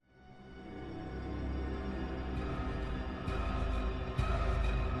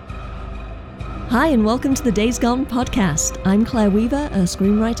Hi, and welcome to the Days Gone podcast. I'm Claire Weaver, a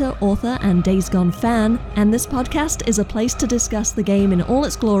screenwriter, author, and Days Gone fan, and this podcast is a place to discuss the game in all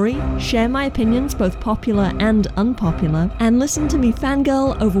its glory, share my opinions, both popular and unpopular, and listen to me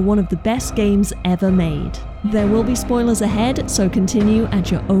fangirl over one of the best games ever made. There will be spoilers ahead, so continue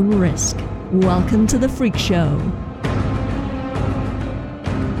at your own risk. Welcome to the Freak Show.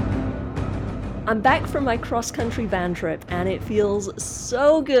 I'm back from my cross-country van trip, and it feels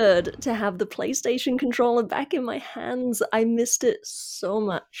so good to have the PlayStation controller back in my hands. I missed it so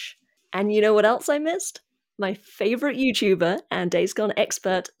much. And you know what else I missed? My favorite YouTuber and Days Gone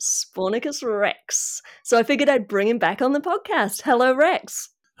expert, Spornicus Rex. So I figured I'd bring him back on the podcast. Hello, Rex.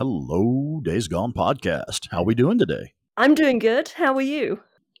 Hello, Days Gone podcast. How we doing today? I'm doing good. How are you?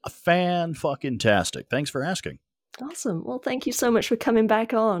 Fan-fucking-tastic. Thanks for asking. Awesome. Well, thank you so much for coming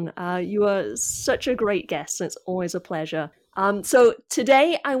back on. You are such a great guest, and it's always a pleasure. So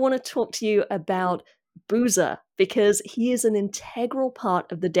today I want to talk to you about Boozer, because he is an integral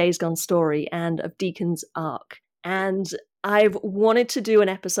part of the Days Gone story and of Deacon's arc. And I've wanted to do an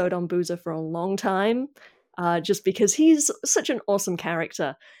episode on Boozer for a long time, just because he's such an awesome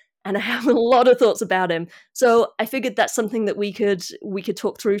character. And I have a lot of thoughts about him. So I figured that's something that we could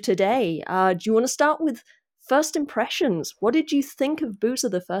talk through today. Do you want to start with first impressions? What did you think of Boozer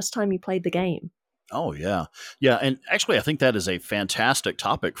the first time you played the game? Oh, yeah. Yeah, and actually, I think that is a fantastic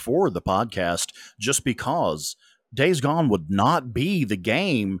topic for the podcast, just because Days Gone would not be the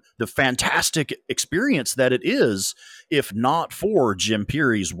game, the fantastic experience that it is, if not for Jim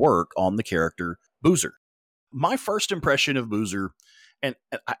Peary's work on the character Boozer. My first impression of Boozer, and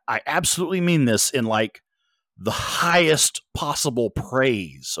I absolutely mean this in like the highest possible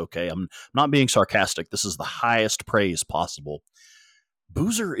praise, okay? I'm not being sarcastic. This is the highest praise possible.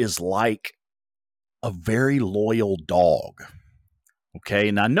 Boozer is like a very loyal dog, okay?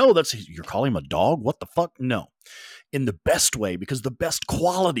 And I know you're calling him a dog? What the fuck? No. In the best way, because the best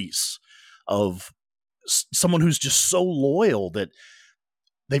qualities of someone who's just so loyal that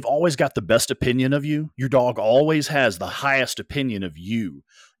they've always got the best opinion of you. Your dog always has the highest opinion of you.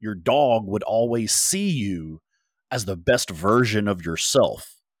 Your dog would always see you as the best version of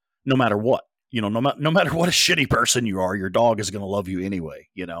yourself, no matter what. You know, no matter what a shitty person you are, your dog is going to love you anyway,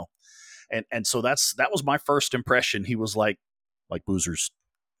 you know? And so that was my first impression. He was like Boozer's,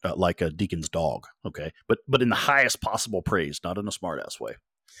 like a Deacon's dog, okay? But in the highest possible praise, not in a smart-ass way.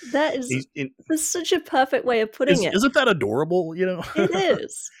 That's such a perfect way of putting it. Isn't that adorable, you know? It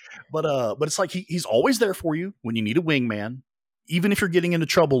is. But it's like he's always there for you when you need a wingman. Even if you're getting into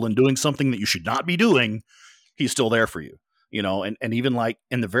trouble and doing something that you should not be doing, he's still there for you, you know, and even like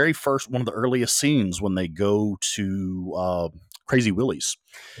in the very first, one of the earliest scenes when they go to Crazy Willie's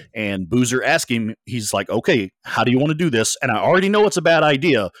and Boozer asks him, he's like, okay, how do you want to do this? And I already know it's a bad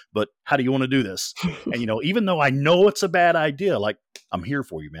idea, but how do you want to do this? And, you know, even though I know it's a bad idea, like, I'm here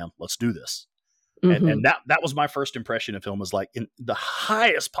for you, man. Let's do this. Mm-hmm. And that was my first impression of him, was like in the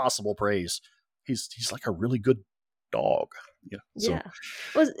highest possible praise. He's like a really good dog. Yeah. So. Yeah.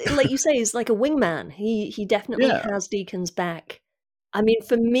 Well, like you say, he's like a wingman. He definitely has Deacon's back. I mean,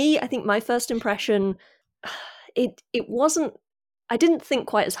 for me, I think my first impression, it wasn't, I didn't think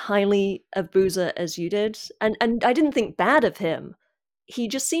quite as highly of Boozer as you did. And I didn't think bad of him. He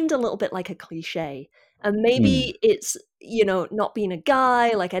just seemed a little bit like a cliche. And maybe it's, you know, not being a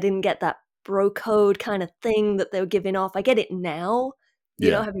guy, like I didn't get that bro code kind of thing that they were giving off. I get it now, you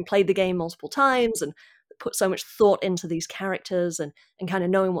know, having played the game multiple times and put so much thought into these characters and kind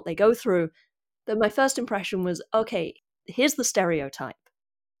of knowing what they go through. But my first impression was, okay, here's the stereotype.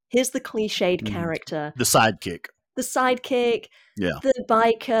 Here's the cliched character. The sidekick. Yeah. The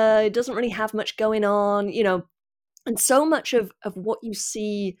biker, doesn't really have much going on, you know. And so much of what you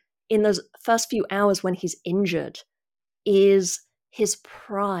see in those first few hours when he's injured is his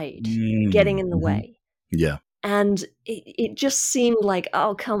pride getting in the way. Yeah. And it just seemed like,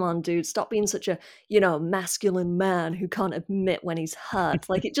 oh, come on, dude, stop being such a, you know, masculine man who can't admit when he's hurt.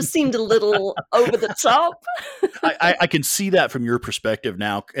 Like, it just seemed a little over the top. I can see that from your perspective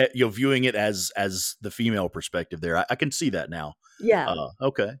now, you know, viewing it as the female perspective there. I can see that now. Yeah.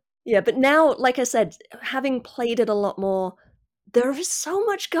 Okay. Yeah, but now, like I said, having played it a lot more, there is so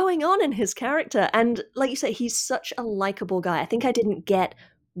much going on in his character. And like you say, he's such a likable guy. I think I didn't get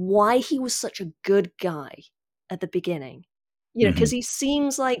why he was such a good guy at the beginning, you know, because he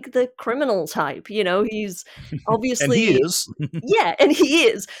seems like the criminal type, you know, he's obviously, and he is. Yeah, and he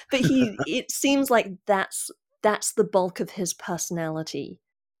is, but it seems like that's the bulk of his personality.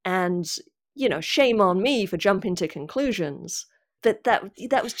 And, you know, shame on me for jumping to conclusions,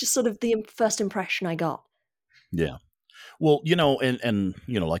 that was just sort of the first impression I got. Yeah. Well, and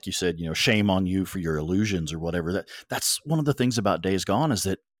like you said, shame on you for your illusions or whatever. That's one of the things about Days Gone is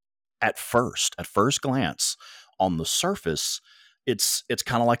that at first glance, on the surface, it's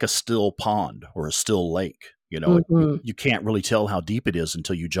kind of like a still pond or a still lake. Mm-hmm. You can't really tell how deep it is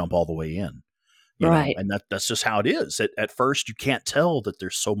until you jump all the way in. Right. And that's just how it is. At first, you can't tell that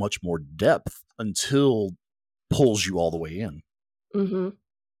there's so much more depth until pulls you all the way in. Mm-hmm.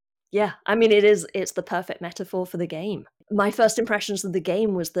 Yeah, I mean, it's the perfect metaphor for the game. My first impressions of the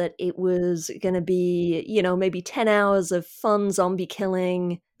game was that it was going to be, maybe 10 hours of fun zombie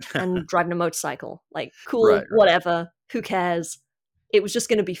killing and driving a motorcycle. Like, cool, Right. whatever, who cares? It was just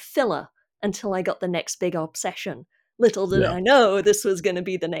going to be filler until I got the next big obsession. Little did I know this was going to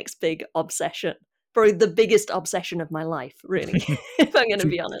be the next big obsession. Probably the biggest obsession of my life, really, if I'm going to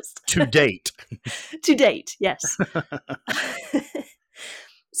be honest. To date. To date, yes.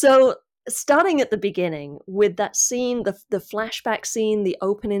 So, starting at the beginning with that scene, the flashback scene, the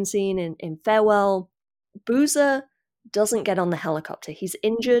opening scene in Farewell, Boozer doesn't get on the helicopter. He's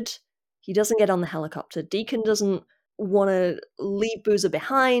injured. He doesn't get on the helicopter. Deacon doesn't want to leave Boozer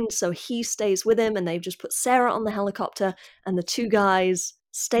behind, so he stays with him, and they've just put Sarah on the helicopter, and the two guys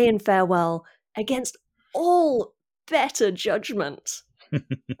stay in Farewell against all better judgment.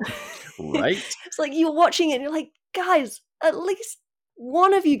 Right? It's like you're watching it and you're like, guys, at least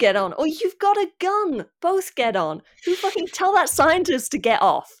one of you get on, or you've got a gun. Both get on. Who fucking tell that scientist to get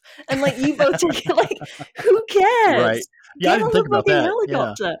off? And like you both take like, who cares? Right. Yeah, I didn't think about that.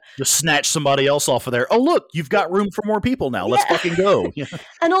 Helicopter. Yeah. Just snatch somebody else off of there. Oh, look, you've got room for more people now. Let's fucking go. Yeah.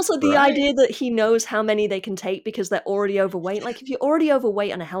 And also the idea that he knows how many they can take because they're already overweight. Like if you're already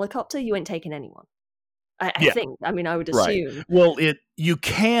overweight on a helicopter, you ain't taking anyone. I think. I mean, I would assume. Right. Well, the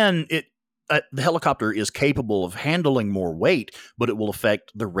helicopter is capable of handling more weight, but it will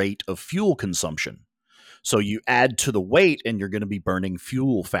affect the rate of fuel consumption. So you add to the weight and you're going to be burning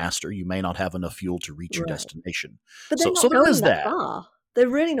fuel faster. You may not have enough fuel to reach your destination. But they're not going that far. They're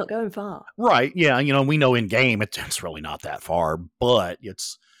really not going far. Right. Yeah. We know in game it's really not that far, but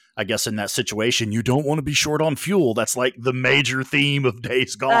it's, I guess in that situation, you don't want to be short on fuel. That's like the major theme of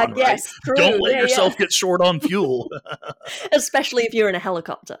Days Gone, right? Yes, true. Don't let yourself get short on fuel. Especially if you're in a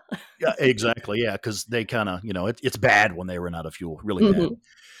helicopter. Yeah, exactly. Yeah, because they kind of, it's bad when they run out of fuel, really bad.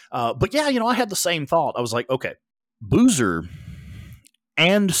 But yeah, I had the same thought. I was like, okay, Boozer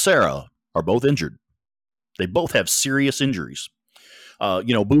and Sarah are both injured. They both have serious injuries.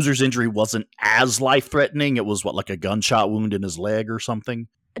 Boozer's injury wasn't as life-threatening. It was like a gunshot wound in his leg or something.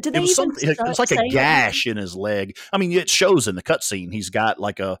 It was like a gash in his leg. I mean, it shows in the cutscene. He's got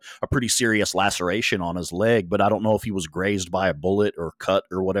like a pretty serious laceration on his leg, but I don't know if he was grazed by a bullet or cut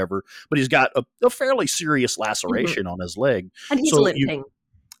or whatever. But he's got a fairly serious laceration on his leg. And he's limping.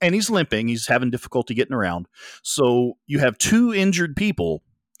 He's limping. He's having difficulty getting around. So you have two injured people,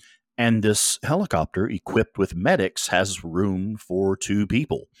 and this helicopter equipped with medics has room for two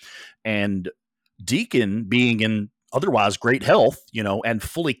people. And Deacon, being in otherwise great health, and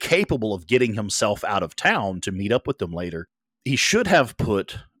fully capable of getting himself out of town to meet up with them later, he should have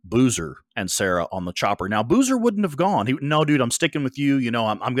put Boozer and Sarah on the chopper. Now, Boozer wouldn't have gone. No, dude, I'm sticking with you.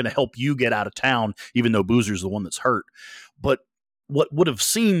 I'm going to help you get out of town, even though Boozer's the one that's hurt. But what would have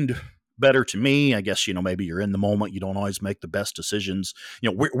seemed better to me, I guess, maybe you're in the moment. You don't always make the best decisions.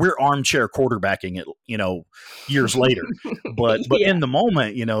 We're armchair quarterbacking it, years later. But in the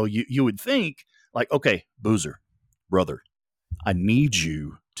moment, you would think like, okay, Boozer, brother, I need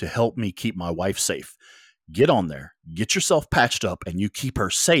you to help me keep my wife safe. Get on there, get yourself patched up, and you keep her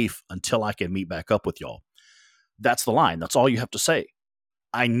safe until I can meet back up with y'all. That's the line. That's all you have to say.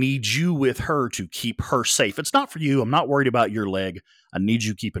 I need you with her to keep her safe. It's not for you. I'm not worried about your leg. I need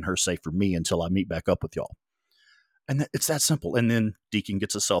you keeping her safe for me until I meet back up with y'all. And it's that simple. And then Deacon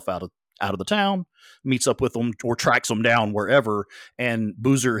gets himself out of the town, meets up with them or tracks them down wherever. And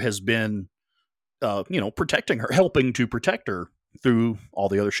Boozer has been protecting her, helping to protect her through all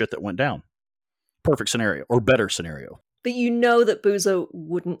the other shit that went down. Perfect scenario, or better scenario. But that Boozer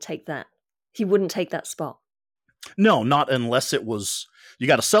wouldn't take that. He wouldn't take that spot. No, not unless it was, you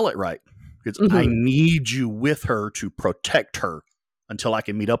got to sell it right. Because I need you with her to protect her until I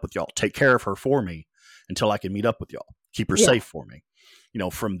can meet up with y'all. Take care of her for me until I can meet up with y'all. Keep her safe for me.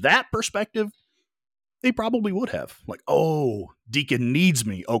 From that perspective, they probably would have. Like, oh, Deacon needs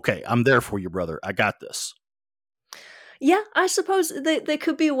me. Okay, I'm there for you, brother. I got this. Yeah, I suppose there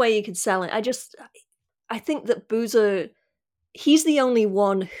could be a way you could sell it. I think that Boozer, he's the only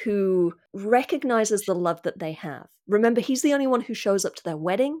one who recognizes the love that they have. Remember, he's the only one who shows up to their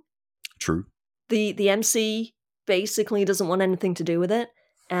wedding. True. The MC basically doesn't want anything to do with it.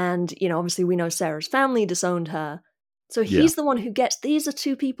 And, obviously we know Sarah's family disowned her. So he's the one who gets, these are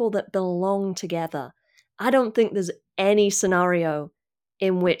two people that belong together. I don't think there's any scenario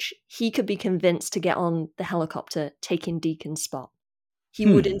in which he could be convinced to get on the helicopter taking Deacon's spot. He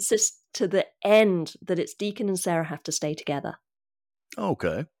would insist to the end that it's Deacon and Sarah have to stay together.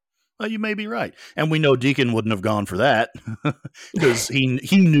 Okay. Well, you may be right. And we know Deacon wouldn't have gone for that because he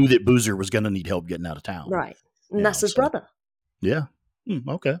knew that Boozer was going to need help getting out of town. Right. And that's his brother. Yeah.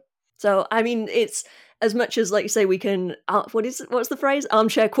 Okay. So, I mean, it's as much as, like you say, we can, what's the phrase?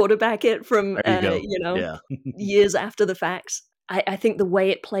 Armchair quarterback it from, years after the facts. I think the way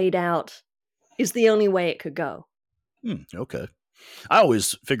it played out is the only way it could go. Okay. I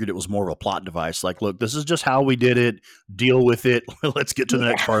always figured it was more of a plot device. Like, look, this is just how we did it. Deal with it. Let's get to the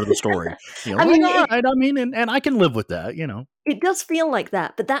next part of the story. You know, and I can live with that, you know. It does feel like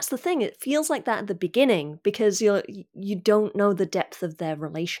that, but that's the thing. It feels like that at the beginning because you don't know the depth of their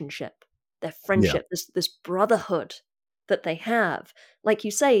relationship, their friendship, this brotherhood that they have. Like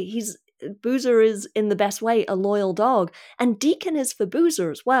you say, Boozer is in the best way a loyal dog, and Deacon is for Boozer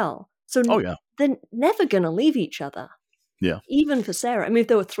as well. So they're never going to leave each other. Yeah. Even for Sarah. I mean, if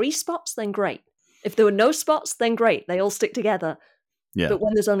there were 3 spots, then great. If there were no spots, then great. They all stick together. Yeah. But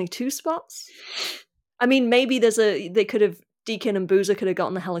when there's only 2 spots, I mean, maybe Deacon and Boozer could have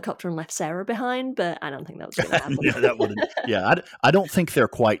gotten the helicopter and left Sarah behind, but I don't think that was going to happen. That wouldn't. Yeah, I don't think they're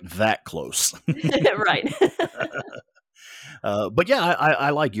quite that close. Right. But yeah, I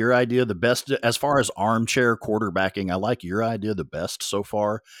like your idea the best as far as armchair quarterbacking. I like your idea the best so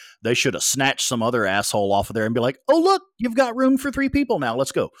far. They should have snatched some other asshole off of there and be like, "Oh look, you've got room for 3 people now.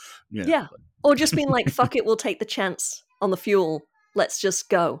 Let's go." Yeah, or just being like, "Fuck it, we'll take the chance on the fuel. Let's just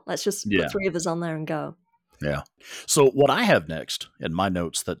go. Let's just put 3 of us on there and go." Yeah. So what I have next in my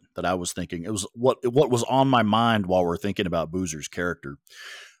notes that I was thinking, it was what was on my mind while we're thinking about Boozer's character.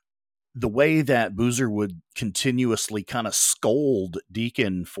 The way that Boozer would continuously kind of scold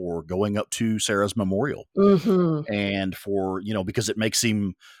Deacon for going up to Sarah's memorial and for, because it makes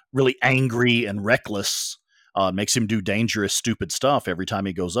him really angry and reckless, makes him do dangerous, stupid stuff. Every time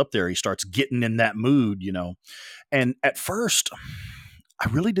he goes up there, he starts getting in that mood, and at first I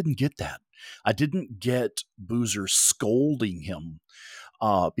really didn't get that. I didn't get Boozer scolding him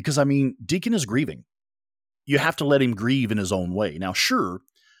because, I mean, Deacon is grieving. You have to let him grieve in his own way. Now, sure,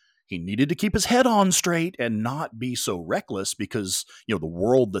 he needed to keep his head on straight and not be so reckless because, the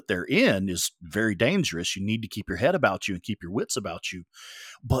world that they're in is very dangerous. You need to keep your head about you and keep your wits about you.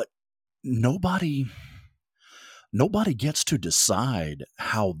 But nobody gets to decide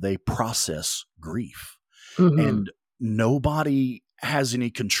how they process grief. And nobody has any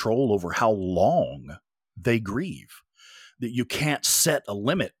control over how long they grieve. That you can't set a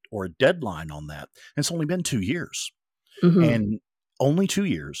limit or a deadline on that. And it's only been 2 years. And only 2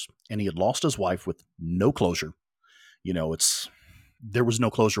 years, and he had lost his wife with no closure. There was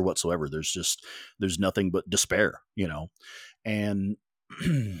no closure whatsoever. There's nothing but despair, and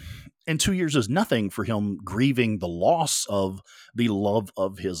 2 years is nothing for him grieving the loss of the love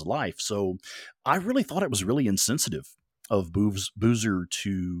of his life. So I really thought it was really insensitive of Boozer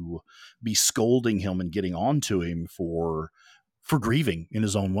to be scolding him and getting on to him for grieving in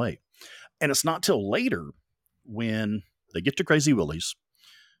his own way. And it's not till later when they get to Crazy Willie's,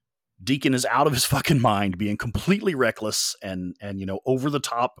 Deacon is out of his fucking mind, being completely reckless and over the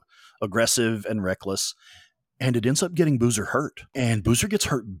top, aggressive and reckless. And it ends up getting Boozer hurt. And Boozer gets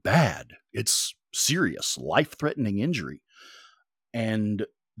hurt bad. It's serious, life-threatening injury. And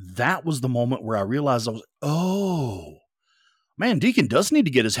that was the moment where I realized oh, man, Deacon does need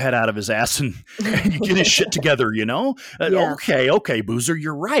to get his head out of his ass and get his shit together, Okay, Boozer,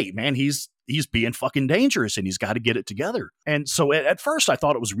 you're right, man. He's being fucking dangerous and he's got to get it together. And so at first I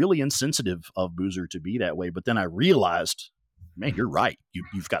thought it was really insensitive of Boozer to be that way. But then I realized, man, you're right.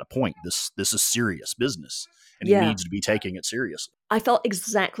 You've got a point. This is serious business and he needs to be taking it seriously. I felt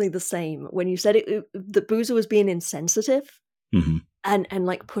exactly the same when you said that Boozer was being insensitive and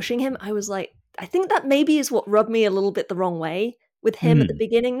like pushing him. I was like, I think that maybe is what rubbed me a little bit the wrong way with him at the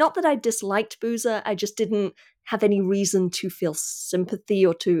beginning. Not that I disliked Boozer, I just didn't have any reason to feel sympathy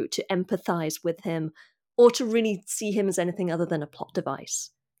or to empathize with him or to really see him as anything other than a plot device.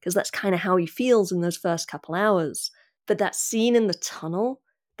 Because that's kind of how he feels in those first couple hours. But that scene in the tunnel,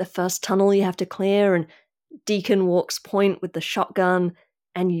 the first tunnel you have to clear, and Deacon walks point with the shotgun,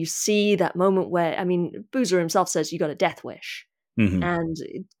 and you see that moment where, I mean, Boozer himself says you got a death wish. And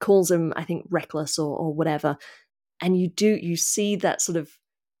it calls him, I think, reckless or whatever. And you see that sort of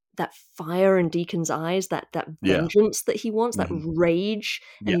that fire in Deacon's eyes, that vengeance that he wants, that rage,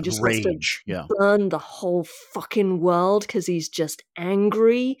 and he just wants to burn the whole fucking world because he's just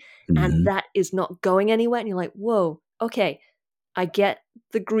angry, and that is not going anywhere. And you're like, whoa, okay, I get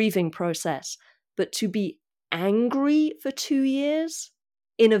the grieving process, but to be angry for 2 years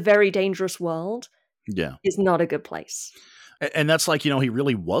in a very dangerous world is not a good place. And that's like, he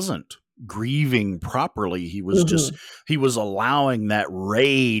really wasn't grieving properly. He was he was allowing that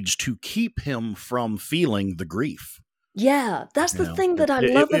rage to keep him from feeling the grief. Yeah, that's the thing that I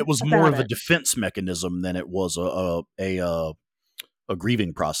love. It was more of a defense mechanism than it was a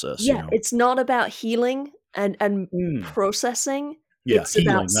grieving process. Yeah, it's not about healing and processing. Yeah, it's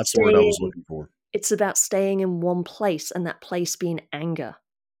healing. About that's the word I was looking for. It's about staying in one place, and that place being anger.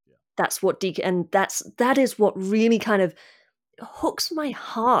 Yeah. That's what Deacon, and that is what really kind of hooks my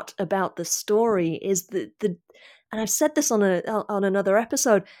heart about the story is the and I've said this on another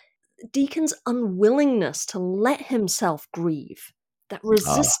episode, Deacon's unwillingness to let himself grieve, that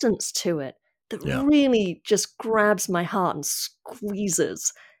resistance to it that really just grabs my heart and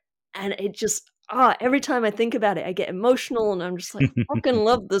squeezes. And it just every time I think about it, I get emotional, and I'm just like, I fucking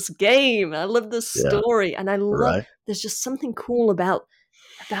love this game. I love this story, and I love. There's just something cool about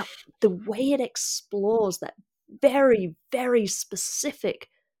the way it explores that very, very specific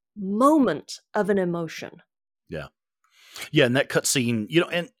moment of an emotion. Yeah. Yeah, and that cutscene,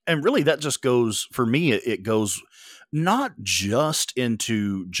 and really that just goes, for me, it goes not just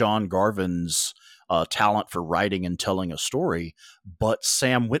into John Garvin's talent for writing and telling a story, but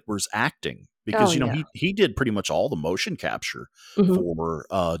Sam Witwer's acting. Because, he did pretty much all the motion capture for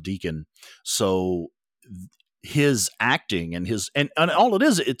Deacon. So his acting and and all it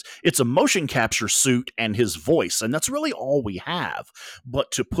is, it's a motion capture suit and his voice, and that's really all we have. But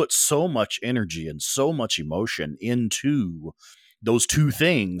to put so much energy and so much emotion into those two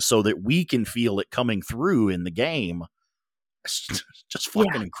things so that we can feel it coming through in the game, it's just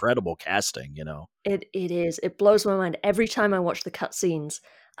fucking incredible casting. It is. It blows my mind every time I watch the cutscenes.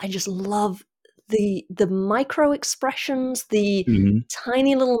 I just love the micro expressions, the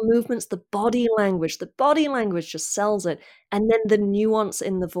tiny little movements, the body language. The body language just sells it. And then the nuance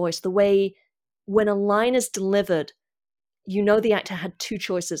in the voice, the way when a line is delivered, the actor had two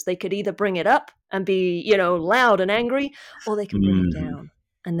choices. They could either bring it up and be, loud and angry, or they can bring it down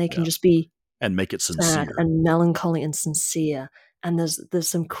and they can just be and make it sincere sad and melancholy and sincere. And there's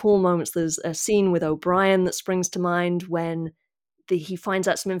some cool moments. There's a scene with O'Brien that springs to mind when he finds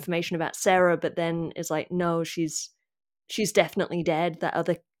out some information about Sarah, but then is like, no, she's definitely dead. That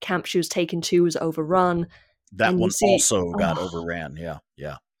other camp she was taken to was overrun. That one also got overran. Yeah.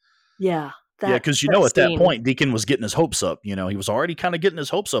 Yeah. Because at that point, Deacon was getting his hopes up. He was already kind of getting his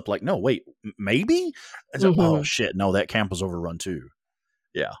hopes up. Like, no, wait, maybe? Oh shit, no, that camp was overrun too.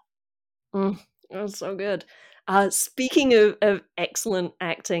 Yeah. It was so good. Speaking of excellent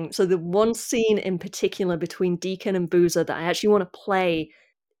acting, so the one scene in particular between Deacon and Boozer that I actually want to play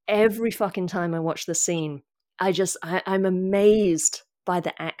every fucking time I watch the scene, I'm amazed by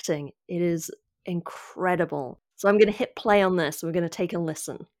the acting. It is incredible. So I'm going to hit play on this. We're going to take a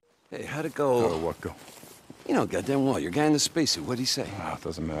listen. Hey, how'd it go? Oh, what go? Goddamn well, your guy in the spacesuit, what'd he say? It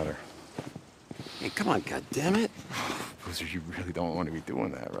doesn't matter. Hey, come on, goddammit. Boozer, you really don't want to be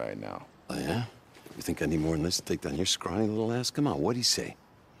doing that right now. Oh, yeah? You think I need more than this to take down your scrawny little ass? Come on, what'd he say?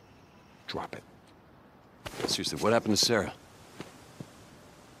 Drop it. Seriously, what happened to Sarah?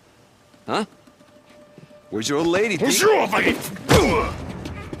 Huh? Where's your old lady, Deke? Where's your old lady?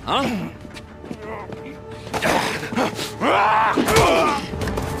 Huh?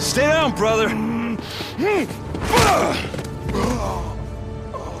 Stay down, brother.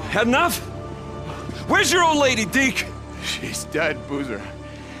 Had enough? Where's your old lady, Deke? She's dead, Boozer.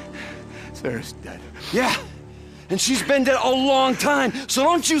 Sarah's dead. Yeah, and she's been dead a long time, so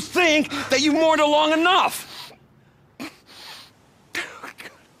don't you think that you mourned her long enough? I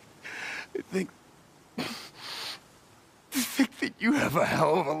think that you have a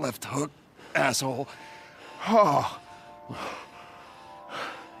hell of a left hook, asshole. Oh.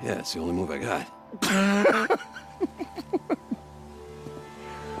 Yeah, it's the only move I got. Come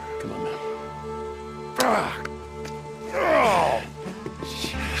on, man. Oh.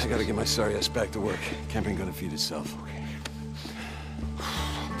 I gotta get my sorry ass back to work. Camp ain't gonna feed itself. Okay.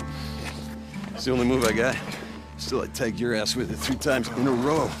 It's the only move I got. Still, I tagged your ass with it 3 times in a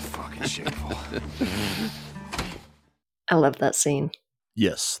row. Fucking shameful. I love that scene.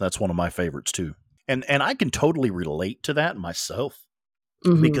 Yes, that's one of my favorites too. And I can totally relate to that myself.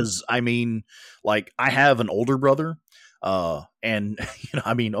 Because I have an older brother, and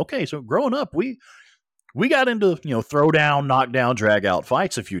okay, so growing up, we got into throw down, knock down, drag out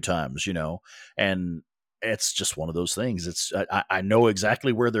fights a few times, and it's just one of those things. It's I know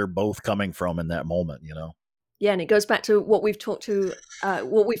exactly where they're both coming from in that moment, Yeah, and it goes back to what we've talked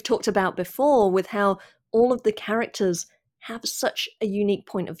about before with how all of the characters have such a unique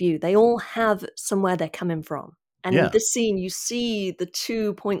point of view. They all have somewhere they're coming from. And in this scene, you see the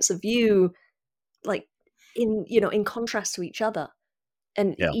 2 points of view, like in contrast to each other.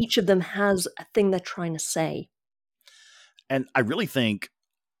 And each of them has a thing they're trying to say. And I really think,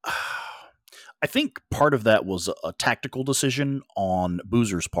 part of that was a tactical decision on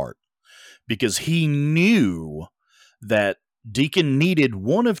Boozer's part, because he knew that Deacon needed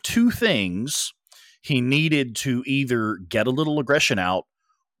one of two things. He needed to either get a little aggression out,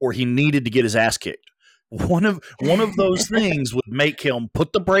 or he needed to get his ass kicked. One of those things would make him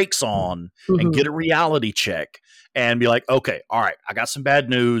put the brakes on and get a reality check and be like, okay, all right, I got some bad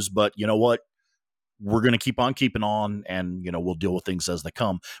news, but you know what? We're going to keep on keeping on, and we'll deal with things as they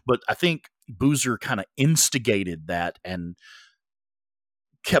come. But I think Boozer kind of instigated that and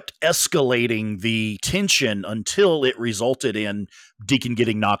kept escalating the tension until it resulted in Deacon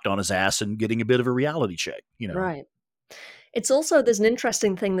getting knocked on his ass and getting a bit of a reality check. Right. It's also, there's an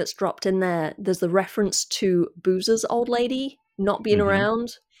interesting thing that's dropped in there. There's the reference to Boozer's old lady not being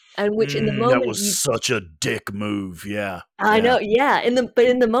around, and which in the moment that was such a dick move. Yeah, I know. Yeah, but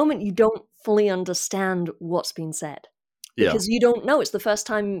in the moment you don't fully understand what's being said because you don't know. It's the first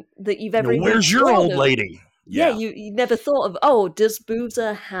time that you've ever. Where's your old lady? Yeah, you never thought of, does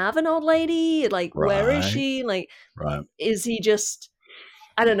Boozer have an old lady? Like, where is she? Like, is he just,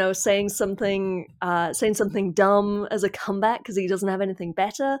 I don't know, saying something dumb as a comeback because he doesn't have anything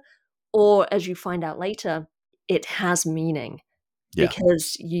better? Or as you find out later, it has meaning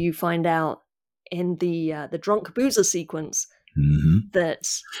because you find out in the drunk Boozer sequence that,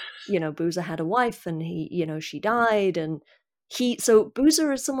 Boozer had a wife and she died, and so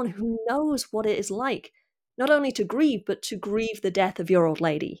Boozer is someone who knows what it is like, not only to grieve, but to grieve the death of your old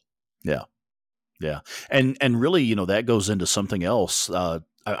lady. Yeah. Yeah. And really, that goes into something else.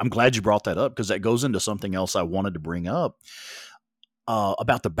 I'm glad you brought that up, because that goes into something else I wanted to bring up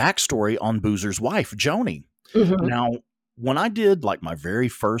about the backstory on Boozer's wife, Joni. Now, when I did like my very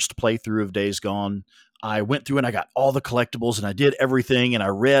first playthrough of Days Gone, I went through and I got all the collectibles and I did everything and I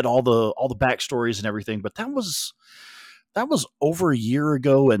read all the backstories and everything. But that was over a year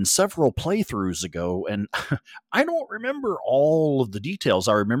ago and several playthroughs ago, and I don't remember all of the details.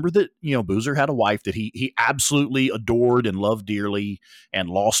 I remember that, Boozer had a wife that he absolutely adored and loved dearly, and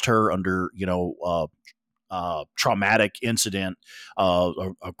lost her under, traumatic incident,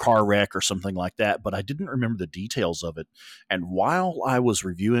 a car wreck or something like that, but I didn't remember the details of it. And while I was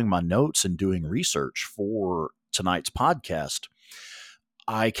reviewing my notes and doing research for tonight's podcast,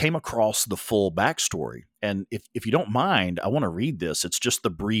 I came across the full backstory. And if you don't mind, I want to read this. It's just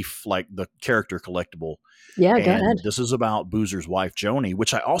the brief, like the character collectible. Yeah, go ahead. This is about Boozer's wife, Joni,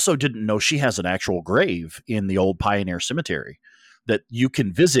 which I also didn't know she has an actual grave in the old Pioneer Cemetery that you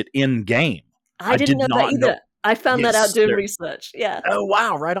can visit in game. I didn't know that either. I found that out doing research. Yeah. Oh,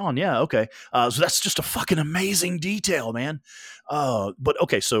 wow. Right on. Yeah. Okay. So that's just a fucking amazing detail, man. But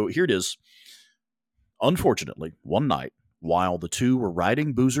okay. So here it is. Unfortunately, one night, while the two were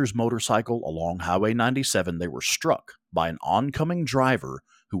riding Boozer's motorcycle along Highway 97, they were struck by an oncoming driver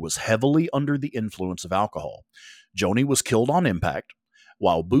who was heavily under the influence of alcohol. Joni was killed on impact,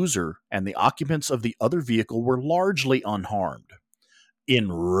 while Boozer and the occupants of the other vehicle were largely unharmed.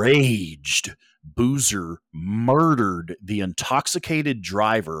 Enraged, Boozer murdered the intoxicated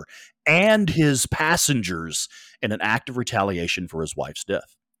driver and his passengers in an act of retaliation for his wife's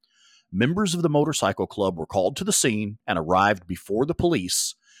death. Members of the motorcycle club were called to the scene and arrived before the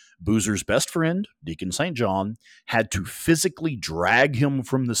police. Boozer's best friend, Deacon St. John, had to physically drag him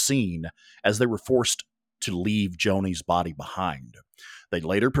from the scene as they were forced to leave Joni's body behind. They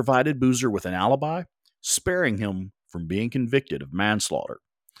later provided Boozer with an alibi, sparing him from being convicted of manslaughter.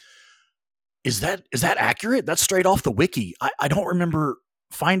 Is that accurate? That's straight off the wiki. I don't remember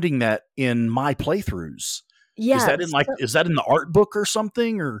finding that in my playthroughs. Yeah. Is that in the art book or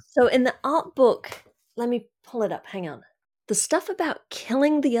something? Or so in the art book, let me pull it up. Hang on. The stuff about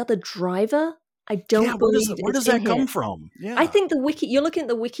killing the other driver, I don't believe. Where does that come from? Yeah. I think the wiki. You're looking at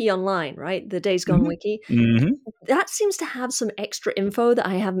the wiki online, right? The Days Gone wiki. That seems to have some extra info that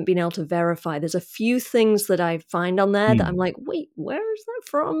I haven't been able to verify. There's a few things that I find on there that I'm like, wait, where is that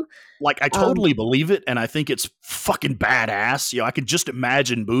from? Like, I totally believe it, and I think it's fucking badass. I could just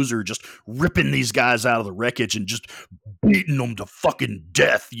imagine Boozer just ripping these guys out of the wreckage and just beating them to fucking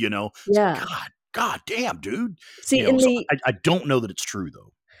death. Yeah. God damn, dude. See, I don't know that it's true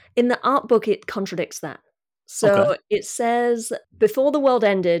though. In the art book, it contradicts that. So It says, before the world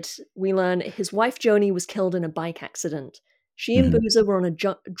ended, we learn his wife Joni was killed in a bike accident. She and Boozer were on a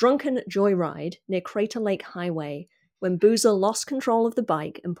drunken joyride near Crater Lake Highway when Boozer lost control of the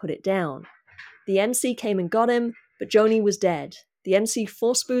bike and put it down. The MC came and got him, but Joni was dead. The MC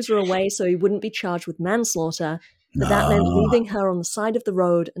forced Boozer away so he wouldn't be charged with manslaughter, but that meant leaving her on the side of the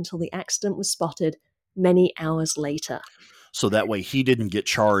road until the accident was spotted many hours later. So that way he didn't get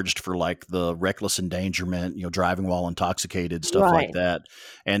charged for like the reckless endangerment, driving while intoxicated, stuff like that.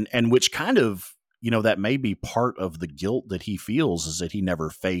 And which kind of, that may be part of the guilt that he feels, is that he never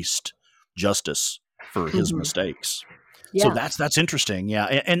faced justice for his mistakes. Yeah. So that's interesting. Yeah.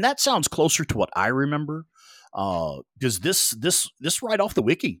 And that sounds closer to what I remember. Because this right off the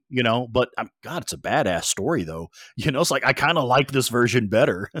wiki, but God, it's a badass story though. It's like, I kind of like this version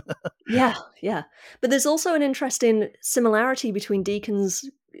better. Yeah. But there's also an interesting similarity between Deacon's,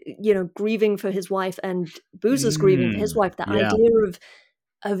 grieving for his wife and Boozer's grieving for his wife. The idea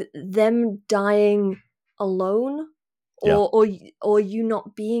of them dying alone or you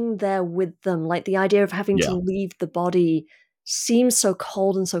not being there with them. Like the idea of having to leave the body seems so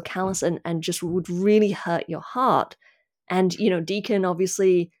cold and so callous and just would really hurt your heart. And, Deacon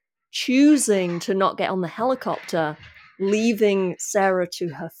obviously choosing to not get on the helicopter, leaving Sarah to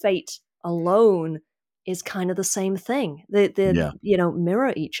her fate alone is kind of the same thing. They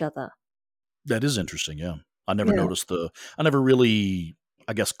mirror each other. That is interesting. Yeah. I never noticed I never really,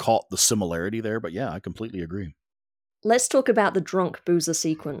 I guess, caught the similarity there, but yeah, I completely agree. Let's talk about the drunk Boozer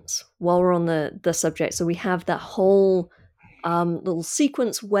sequence while we're on the subject. So we have that whole little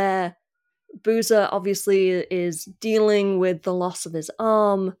sequence where Boozer obviously is dealing with the loss of his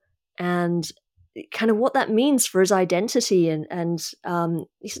arm and kind of what that means for his identity, and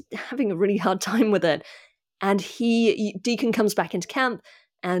he's having a really hard time with it. And Deacon comes back into camp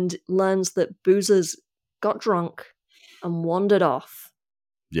and learns that Boozer's got drunk and wandered off.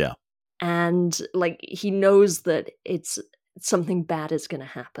 Yeah. And he knows that it's something bad is going to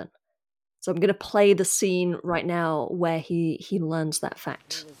happen. So I'm going to play the scene right now where he learns that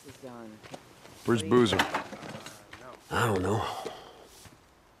fact. Where's Boozer? I don't know.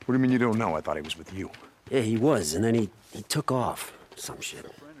 What do you mean you don't know? I thought he was with you. Yeah, he was, and then he took off. Some shit.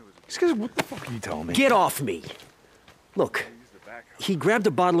 What the fuck are you telling me? Get off me! Look, he grabbed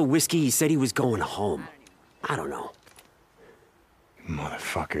a bottle of whiskey, he said he was going home. I don't know.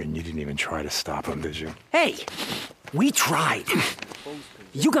 Motherfucker, and you didn't even try to stop him, did you? Hey! We tried!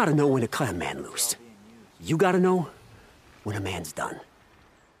 You gotta know when to cut a man loose. You gotta know when a man's done.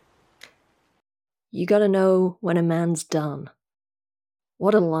 You gotta know when a man's done.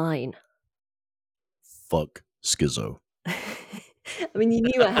 What a line. Fuck Skizzo. I mean, you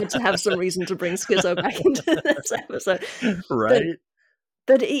knew I had to have some reason to bring Skizzo back into this episode. Right.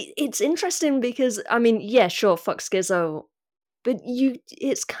 But it's interesting because, I mean, yeah, sure, fuck Skizzo. But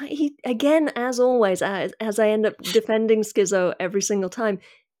it's kind of, again, as always, as I end up defending Skizzo every single time,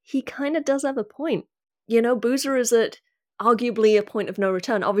 he kind of does have a point. Boozer is at arguably a point of no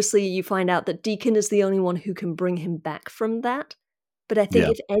return. Obviously, you find out that Deacon is the only one who can bring him back from that. But I think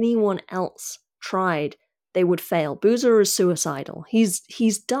if anyone else tried, they would fail. Boozer is suicidal. He's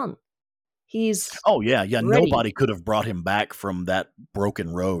done. He's ready. Nobody could have brought him back from that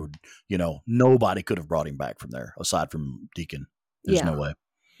broken road. Nobody could have brought him back from there aside from Deacon. There's no way.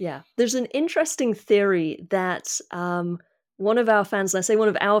 Yeah. There's an interesting theory that one of our fans, and I say one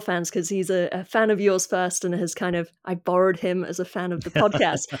of our fans because he's a fan of yours first and has I borrowed him as a fan of the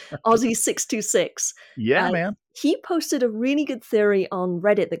podcast, Aussie626. Yeah, man. He posted a really good theory on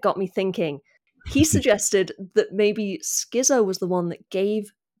Reddit that got me thinking. He suggested that maybe Skizzo was the one that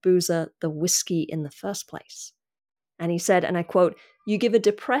gave Boozer the whiskey in the first place. And he said, and I quote, "You give a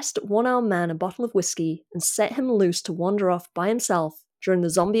depressed one-armed man a bottle of whiskey and set him loose to wander off by himself during the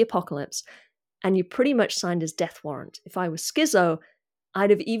zombie apocalypse, and you pretty much signed his death warrant. If I was Skizzo,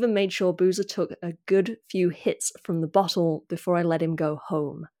 I'd have even made sure Boozer took a good few hits from the bottle before I let him go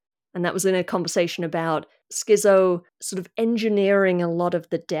home." And that was in a conversation about Skizzo sort of engineering a lot of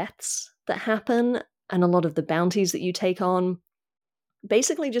the deaths that happen and a lot of the bounties that you take on.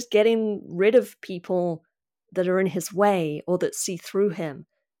 Basically just getting rid of people that are in his way or that see through him,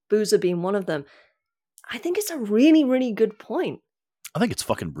 Boozer being one of them. I think it's a really, really good point. I think it's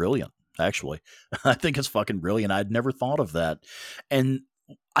fucking brilliant, actually. I think it's fucking brilliant. I'd never thought of that. And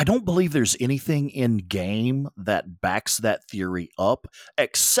I don't believe there's anything in game that backs that theory up,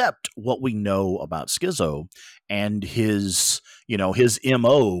 except what we know about Skizzo and his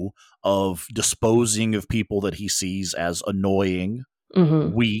MO of disposing of people that he sees as annoying,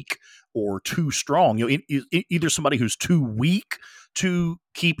 weak, or too strong. Either somebody who's too weak to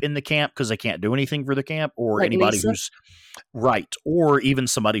keep in the camp because they can't do anything for the camp, or like anybody Lisa? who's right, or even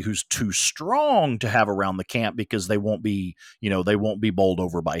somebody who's too strong to have around the camp because they won't be bowled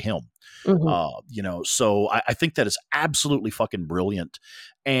over by him. Mm-hmm. So I think that is absolutely fucking brilliant.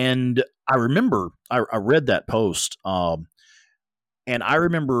 And I remember I read that post, and I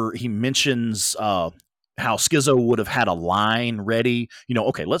remember he mentions how Skizzo would have had a line ready.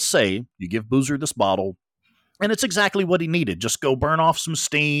 Okay, let's say you give Boozer this bottle, and it's exactly what he needed. Just go burn off some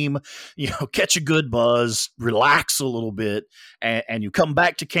steam, catch a good buzz, relax a little bit, and you come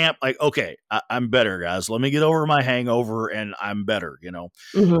back to camp like, okay, I'm better, guys. Let me get over my hangover, and I'm better,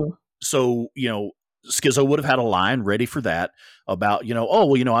 Mm-hmm. So, Skizzo would have had a line ready for that about,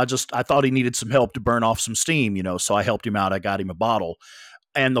 I thought he needed some help to burn off some steam, so I helped him out. I got him a bottle.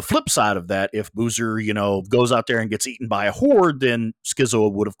 And the flip side of that, if Boozer, goes out there and gets eaten by a horde, then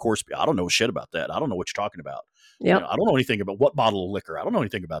Skizzo would, of course, be, I don't know shit about that. I don't know what you're talking about. Yep. I don't know anything about what bottle of liquor. I don't know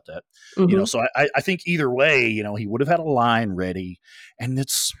anything about that. Mm-hmm. So I think either way, he would have had a line ready. And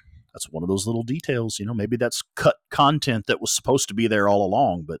that's one of those little details, maybe that's cut content that was supposed to be there all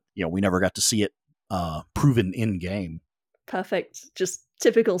along, but, we never got to see it proven in game. Perfect. Just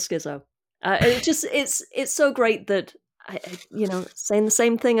typical Skizzo. It's so great that I saying the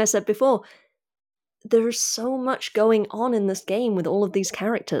same thing I said before. There's so much going on in this game with all of these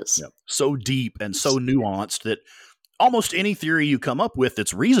characters. Yep. So deep and so nuanced that almost any theory you come up with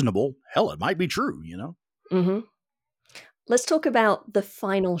that's reasonable, hell, it might be true, Mm-hmm. Let's talk about the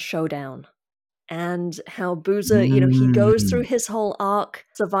final showdown and how Boozer, he goes through his whole arc.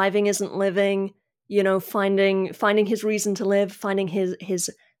 Surviving isn't living. Finding his reason to live, finding his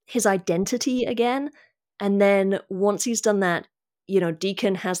identity again. And then once he's done that,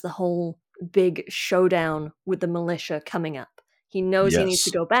 Deacon has the whole big showdown with the militia coming up. He knows he needs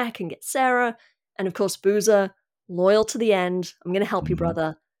to go back and get Sarah. And of course, Boozer, loyal to the end. I'm going to help you,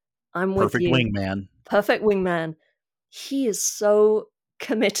 brother. I'm with you. Perfect wingman. Perfect wingman. He is so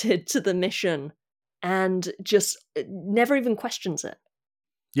committed to the mission and just never even questions it.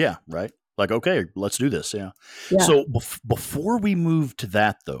 Yeah, right. Like, okay, let's do this. Yeah. So before we move to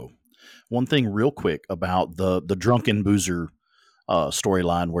that, though, one thing real quick about the drunken Boozer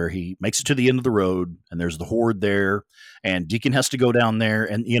storyline where he makes it to the end of the road and there's the horde there and Deacon has to go down there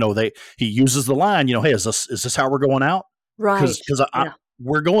and, he uses the line, hey, is this how we're going out? Right. Because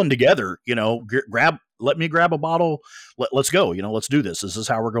we're going together, let me grab a bottle. Let's go, let's do this. This is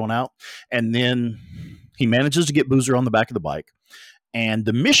how we're going out. And then he manages to get Boozer on the back of the bike. And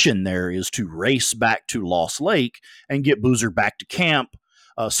the mission there is to race back to Lost Lake and get Boozer back to camp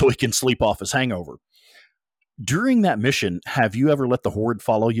so he can sleep off his hangover. During that mission, have you ever let the horde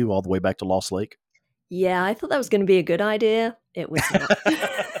follow you all the way back to Lost Lake? Yeah, I thought that was going to be a good idea. It was not.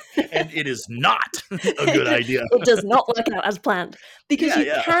 And it is not a good idea. It does not work out as planned. Because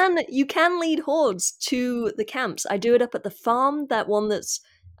you can lead hordes to the camps. I do it up at the farm, that one that's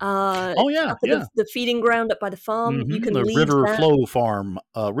the feeding ground up by the farm. Mm-hmm. You can the lead River that. Flow Farm,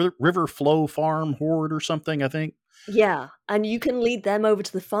 River Flow Farm horde or something, I think. Yeah, and you can lead them over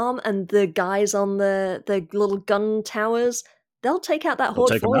to the farm, and the guys on the little gun towers, they'll take out that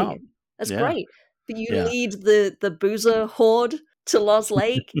horde for you. That's great. But you lead the Boozer horde to Lost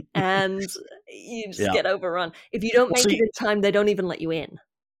Lake, and you just get overrun. If you don't make it in time, they don't even let you in.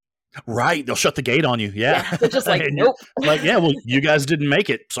 Right, they'll shut the gate on you. Yeah, they're just like, nope. Like, well, you guys didn't make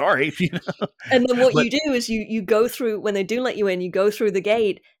it. Sorry. And then what you do is you go through, when they do let you in, you go through the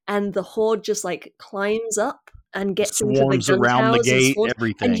gate, and the horde just like climbs up and gets into the gun around towers the gate,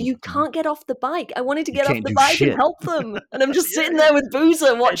 everything. And you can't get off the bike. I wanted to get off the bike and help them, and I'm just sitting there with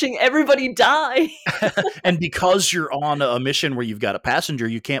Boozer watching everybody die. And because you're on a mission where you've got a passenger,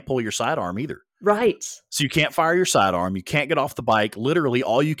 you can't pull your sidearm either. Right. So you can't fire your sidearm. You can't get off the bike. Literally,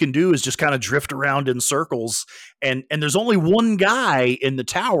 all you can do is just kind of drift around in circles. And there's only one guy in the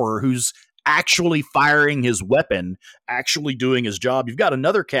tower who's actually firing his weapon, actually doing his job. You've got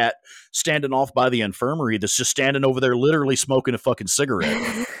another cat standing off by the infirmary that's just standing over there literally smoking a fucking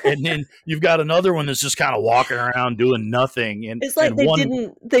cigarette. And then you've got another one that's just kind of walking around doing nothing. And it's like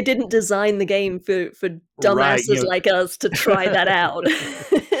they didn't design the game for dumbasses like us to try that out.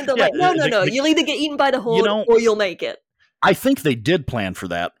 They're like, no, you'll either get eaten by the horde or you'll make it. I think they did plan for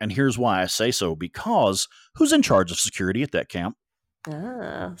that, and here's why I say so. Because who's in charge of security at that camp?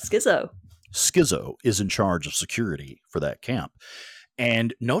 Skizzo. Skizzo is in charge of security for that camp.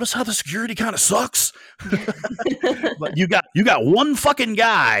 And notice how the security kind of sucks. But you got one fucking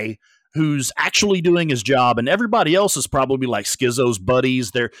guy who's actually doing his job, and everybody else is probably like Skizzo's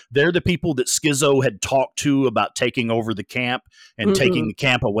buddies. They're the people that Skizzo had talked to about taking over the camp and taking the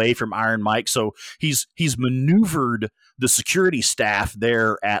camp away from Iron Mike. So he's maneuvered the security staff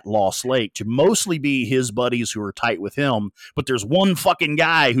there at Lost Lake to mostly be his buddies who are tight with him. But there's one fucking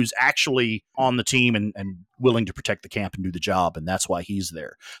guy who's actually on the team and willing to protect the camp and do the job. And that's why he's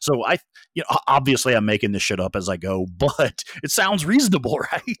there. So obviously I'm making this shit up as I go, but it sounds reasonable,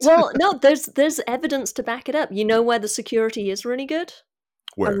 right? Well, no, there's evidence to back it up. You know where the security is really good?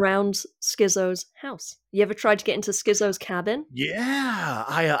 Where? Around Schizo's house. You ever tried to get into Schizo's cabin? Yeah,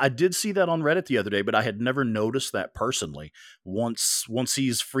 I did see that on Reddit the other day, but I had never noticed that personally. Once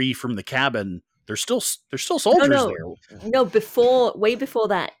he's free from the cabin, there's still soldiers there. No, way before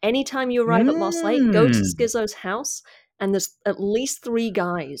that. Anytime you arrive at Lost Lake, go to Schizo's house, and there's at least 3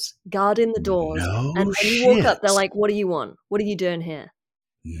 guys guarding the doors. No and when you walk up, they're like, "What do you want? What are you doing here?"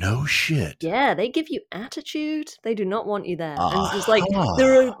 No shit. Yeah, they give you attitude. They do not want you there. And it's like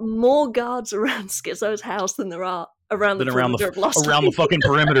there are more guards around Schizo's house than there are around the perimeter of Lost Lake. Around the fucking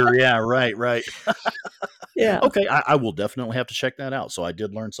perimeter. Yeah, right. Yeah. Okay, I will definitely have to check that out. So I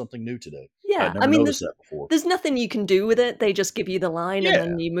did learn something new today. Yeah, I mean, that before. There's nothing you can do with it. They just give you the line and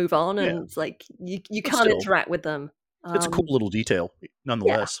then you move on, and it's like you can't interact with them. It's a cool little detail,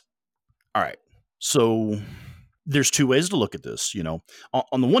 nonetheless. Yeah. All right, so there's 2 ways to look at this. You know,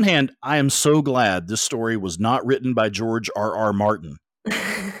 on the one hand, I am so glad this story was not written by George R.R. Martin.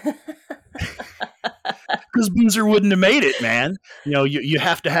 Because Boozer wouldn't have made it, man. You know, you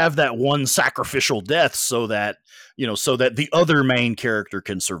have to have that one sacrificial death so that the other main character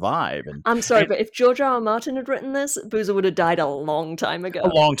can survive. And I'm sorry, but if George R.R. Martin had written this, Boozer would have died a long time ago. A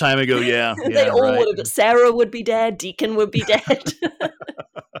long time ago, yeah. They all would have. Sarah would be dead. Deacon would be dead.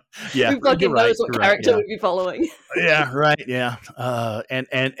 Yeah, who fucking knows what character would be following? Yeah, right. Yeah, and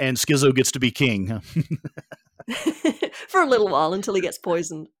Schizo gets to be king. For a little while until he gets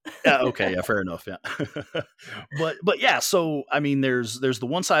poisoned. Yeah, okay, yeah, fair enough. Yeah, but yeah. So I mean, there's the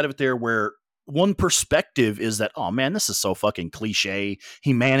one side of it there where one perspective is that, oh man, this is so fucking cliche.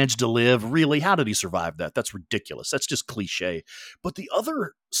 He managed to live. Really, how did he survive that? That's ridiculous. That's just cliche. But the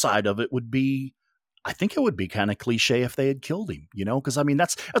other side of it would be, I think it would be kind of cliche if they had killed him, you know, because I mean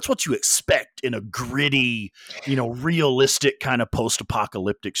that's what you expect in a gritty, realistic kind of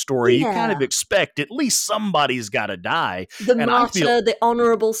post-apocalyptic story. Yeah. You kind of expect at least somebody's got to die. The martyr, the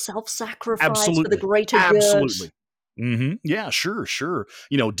honorable self-sacrifice for the greater good. Absolutely. Mm-hmm. Yeah, sure.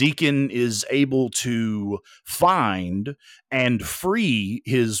 Deacon is able to find and free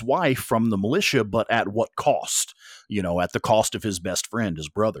his wife from the militia, but at what cost? At the cost of his best friend, his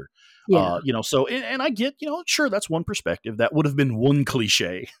brother. Yeah. So, and I get, sure, that's one perspective. That would have been one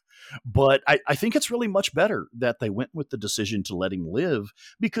cliche. But I think it's really much better that they went with the decision to let him live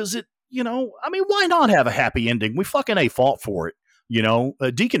because why not have a happy ending? We fucking fought for it.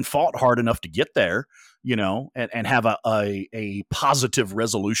 Deacon fought hard enough to get there, and have a positive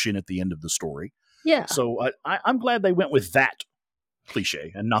resolution at the end of the story. Yeah. So I'm glad they went with that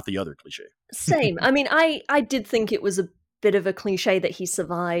cliche and not the other cliche. Same. I mean, I did think it was a bit of a cliche that he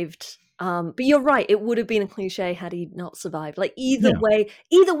survived. But you're right. It would have been a cliche had he not survived. Like either way,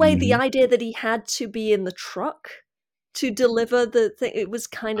 mm-hmm. The idea that he had to be in the truck to deliver the thing, it was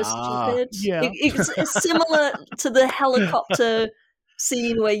kind of stupid. Yeah. It's similar to the helicopter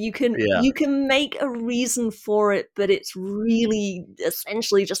scene where you can make a reason for it, but it's really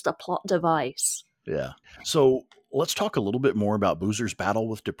essentially just a plot device. Yeah. So let's talk a little bit more about Boozer's battle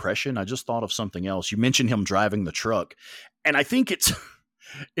with depression. I just thought of something else. You mentioned him driving the truck, and I think it's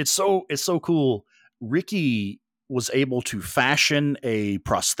so cool. Ricky was able to fashion a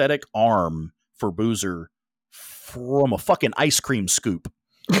prosthetic arm for Boozer from a fucking ice cream scoop.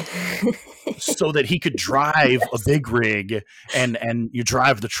 So that he could drive a big rig and you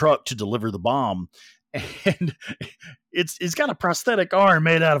drive the truck to deliver the bomb. And it's got a prosthetic arm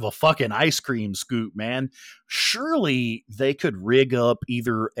made out of a fucking ice cream scoop, man. Surely they could rig up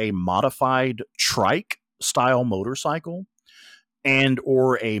either a modified trike style motorcycle and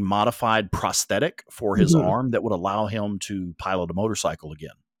or a modified prosthetic for his arm that would allow him to pilot a motorcycle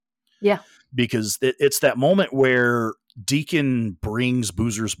again. Yeah. Because it's that moment where Deacon brings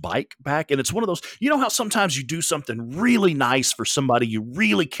Boozer's bike back. And it's one of those, how sometimes you do something really nice for somebody you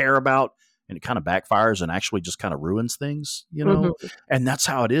really care about and it kind of backfires and actually just kind of ruins things, Mm-hmm. And that's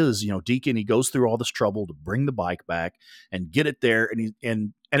how it is. Deacon, he goes through all this trouble to bring the bike back and get it there.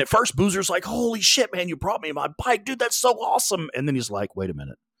 And at first Boozer's like, holy shit, man, you brought me my bike, dude. That's so awesome. And then he's like, wait a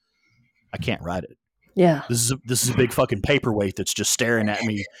minute, I can't ride it. Yeah. This is a big fucking paperweight that's just staring at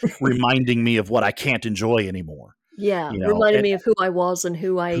me, reminding me of what I can't enjoy anymore. Yeah. Reminding me of who I was and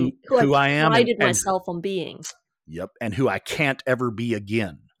who I am. Prided myself on being. Yep. And who I can't ever be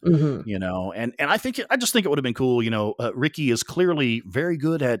again. Mm-hmm. And I just think it would have been cool. Ricky is clearly very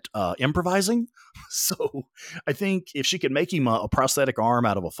good at improvising. So I think if she could make him a prosthetic arm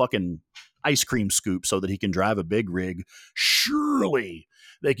out of a fucking ice cream scoop so that he can drive a big rig, surely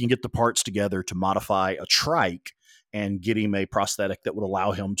they can get the parts together to modify a trike and get him a prosthetic that would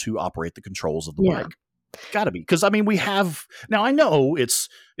allow him to operate the controls of the bike. Gotta be. Because, we have, now I know it's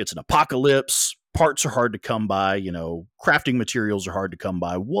an apocalypse, parts are hard to come by, crafting materials are hard to come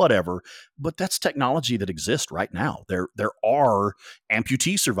by, whatever, but that's technology that exists right now. There are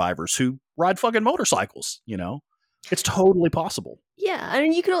amputee survivors who ride fucking motorcycles, it's totally possible. Yeah, I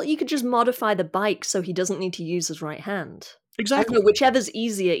mean, you could just modify the bike so he doesn't need to use his right hand. Exactly. I don't know, whichever's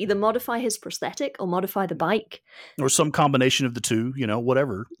easier, either modify his prosthetic or modify the bike. Or some combination of the two,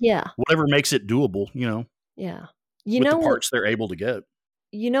 whatever. Yeah. Whatever makes it doable, Yeah. with the parts they're able to get.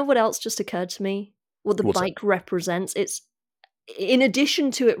 You know what else just occurred to me? What the What's bike represents? It's, in addition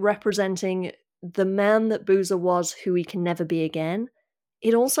to it representing the man that Boozer was who he can never be again,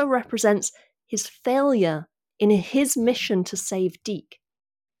 it also represents his failure in his mission to save Deke.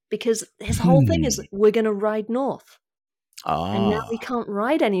 Because his whole thing is, we're going to ride north. And now we can't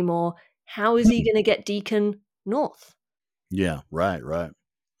ride anymore. How is he going to get Deacon north? Yeah, right.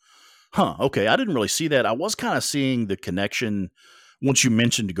 Huh, okay. I didn't really see that. I was kind of seeing the connection, once you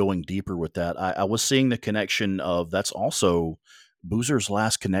mentioned going deeper with that, I was seeing the connection of that's also Boozer's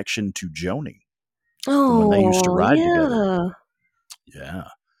last connection to Joni. Oh, when they used to ride yeah. together. Yeah.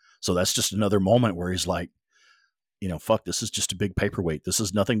 So that's just another moment where he's like, fuck, this is just a big paperweight. This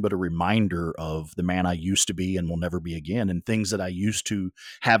is nothing but a reminder of the man I used to be and will never be again, and things that I used to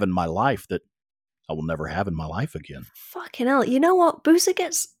have in my life that I will never have in my life again. Fucking hell. You know what? Boozer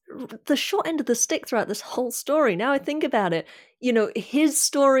gets the short end of the stick throughout this whole story. Now I think about it, his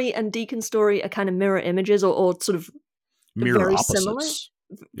story and Deacon's story are kind of mirror images or sort of mirror very opposites. similar.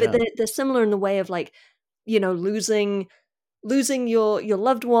 Yeah. But they're similar in the way of like, losing your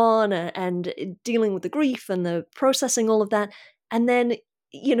loved one and dealing with the grief and the processing all of that. And then,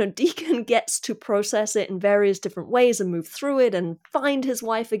 Deacon gets to process it in various different ways and move through it and find his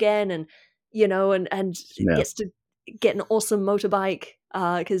wife again and, gets to get an awesome motorbike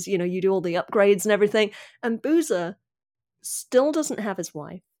because, you do all the upgrades and everything. And Boozer still doesn't have his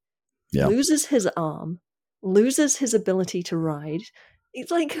wife, loses his arm, loses his ability to ride. It's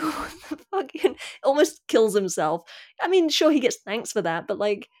like, what the fucking, almost kills himself. I mean, sure, he gets thanks for that, but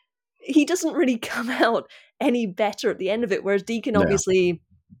like, he doesn't really come out any better at the end of it, whereas Deacon obviously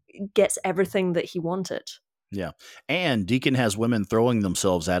gets everything that he wanted. Yeah. And Deacon has women throwing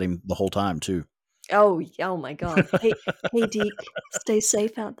themselves at him the whole time, too. Oh my God. Hey, Deke, stay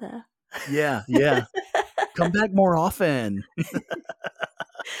safe out there. Yeah. Come back more often.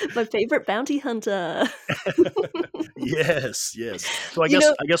 My favorite bounty hunter. Yes. So I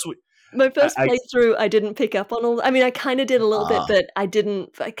guess we. My first playthrough, I didn't pick up on all. I mean, I kind of did a little bit, but I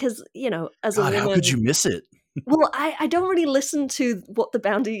didn't because as a woman, how could you miss it? Well, I don't really listen to what the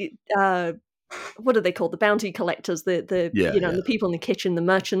bounty. What are they called? The bounty collectors, the people in the kitchen, the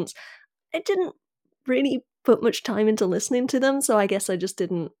merchants. I didn't really put much time into listening to them, so I guess I just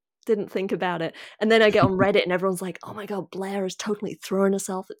didn't think about it. And then I get on Reddit and everyone's like, oh my God, Blair is totally throwing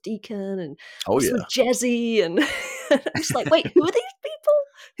herself at Deacon and with Jesse. And I'm just like, wait, who are these people?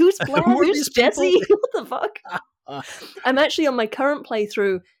 Who's Blair? Who's Jesse? What the fuck? I'm actually on my current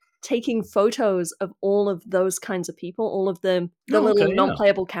playthrough taking photos of all of those kinds of people, all of the little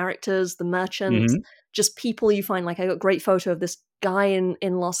non-playable characters, the merchants, just people you find. Like I got a great photo of this guy in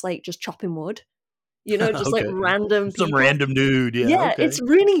Lost Lake just chopping wood. Just like random people. Some random dude. Yeah, it's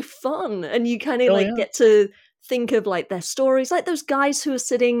really fun. And you kind of get to think of like their stories, like those guys who are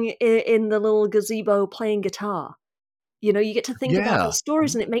sitting in the little gazebo playing guitar. You get to think about their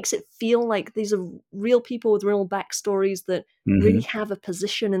stories, and it makes it feel like these are real people with real backstories that really have a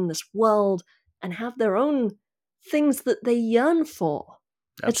position in this world and have their own things that they yearn for.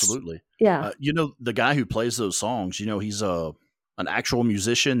 Absolutely. The guy who plays those songs, he's an actual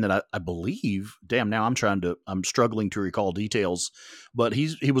musician that I believe, now I'm struggling to recall details, but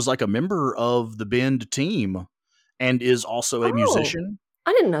he was like a member of the Bend team and is also a musician.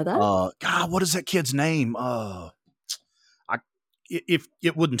 I didn't know that. God, what is that kid's name? If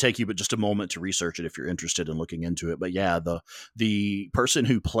it wouldn't take you but just a moment to research it if you're interested in looking into it. But yeah, the person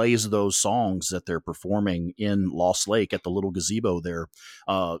who plays those songs that they're performing in Lost Lake at the little gazebo there,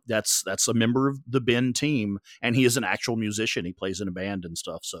 that's a member of the Bend team, and he is an actual musician. He plays in a band and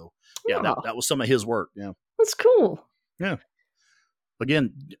stuff. So yeah, that was some of his work. Yeah, that's cool. Yeah.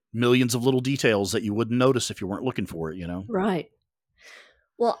 Again, millions of little details that you wouldn't notice if you weren't looking for it. Right.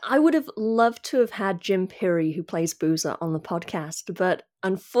 Well, I would have loved to have had Jim Pirri, who plays Boozer, on the podcast, but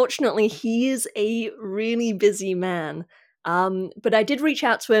unfortunately, he is a really busy man. But I did reach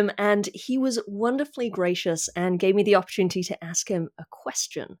out to him, and he was wonderfully gracious and gave me the opportunity to ask him a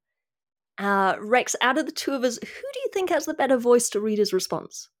question. Rex, out of the two of us, who do you think has the better voice to read his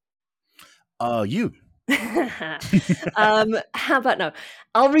response? You. How about no?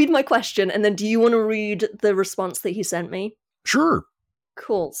 I'll read my question, and then do you want to read the response that he sent me? Sure.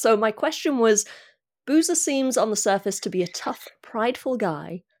 Cool. So my question was, Boozer seems on the surface to be a tough, prideful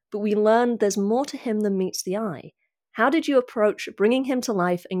guy, but we learn there's more to him than meets the eye. How did you approach bringing him to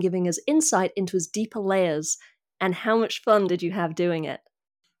life and giving us insight into his deeper layers, and how much fun did you have doing it?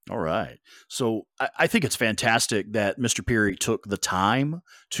 All right. So I think it's fantastic that Mr. Pirri took the time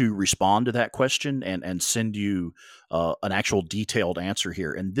to respond to that question and send you an actual detailed answer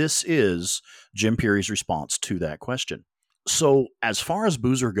here. And this is Jim Pirri's response to that question. So as far as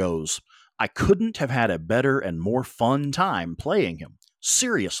Boozer goes, I couldn't have had a better and more fun time playing him.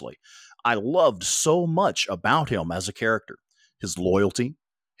 Seriously, I loved so much about him as a character. His loyalty,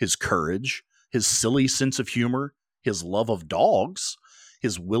 his courage, his silly sense of humor, his love of dogs,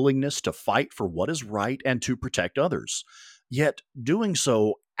 his willingness to fight for what is right and to protect others, yet doing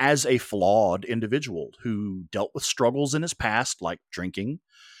so as a flawed individual who dealt with struggles in his past like drinking,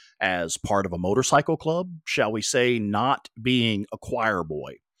 as part of a motorcycle club, shall we say, not being a choir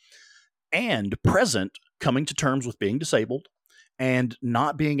boy, and present, coming to terms with being disabled and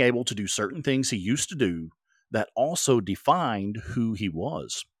not being able to do certain things he used to do that also defined who he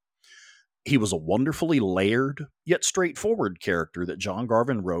was. He was a wonderfully layered, yet straightforward character that John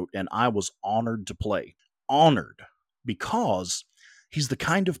Garvin wrote, and I was honored to play. Honored, because he's the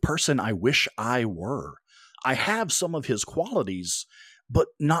kind of person I wish I were. I have some of his qualities, but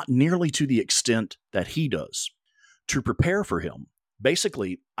not nearly to the extent that he does. To prepare for him,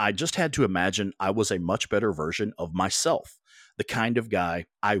 basically, I just had to imagine I was a much better version of myself, the kind of guy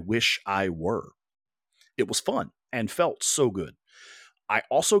I wish I were. It was fun and felt so good. I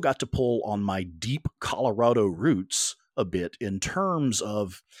also got to pull on my deep Colorado roots a bit in terms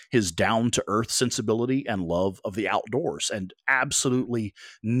of his down-to-earth sensibility and love of the outdoors and absolutely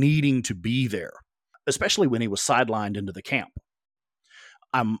needing to be there, especially when he was sidelined into the camp.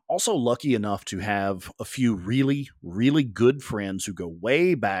 I'm also lucky enough to have a few really, really good friends who go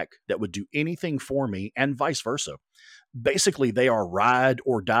way back that would do anything for me and vice versa. Basically, they are ride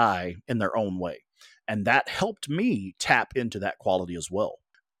or die in their own way. And that helped me tap into that quality as well.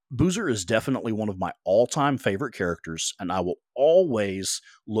 Boozer is definitely one of my all-time favorite characters, and I will always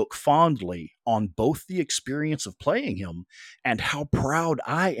look fondly on both the experience of playing him and how proud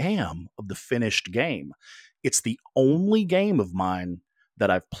I am of the finished game. It's the only game of mine that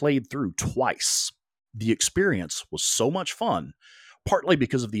I've played through twice. The experience was so much fun, partly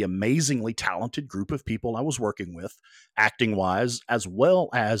because of the amazingly talented group of people I was working with, acting-wise, as well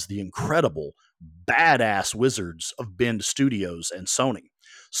as the incredible, badass wizards of Bend Studios and Sony,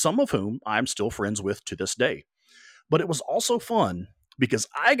 some of whom I'm still friends with to this day. But it was also fun because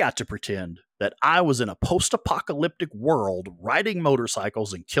I got to pretend that I was in a post-apocalyptic world riding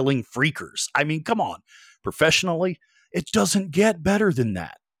motorcycles and killing freakers. I mean, come on. Professionally, it doesn't get better than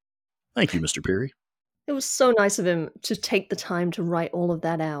that. Thank you, Mr. Pirri. It was so nice of him to take the time to write all of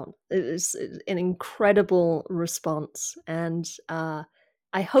that out. It was an incredible response. And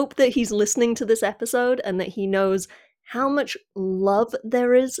I hope that he's listening to this episode and that he knows how much love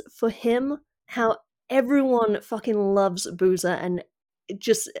there is for him, how everyone fucking loves Boozer, and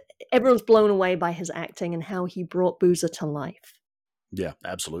just everyone's blown away by his acting and how he brought Boozer to life. Yeah,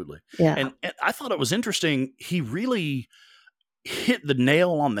 absolutely. Yeah. And I thought it was interesting. He really hit the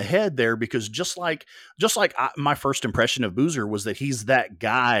nail on the head there, because just like my first impression of Boozer was that he's that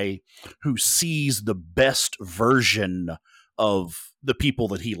guy who sees the best version of the people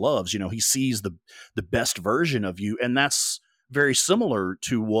that he loves. You know, he sees the best version of you. And that's very similar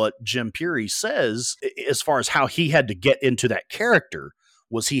to what Jim Pirri says as far as how he had to get into that character,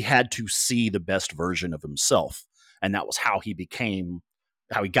 was he had to see the best version of himself. And that was how he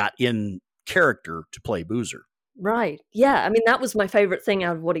got in character to play Boozer. Right. Yeah. I mean, that was my favorite thing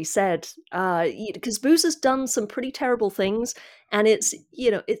out of what he said. Because Boozer's done some pretty terrible things, and it's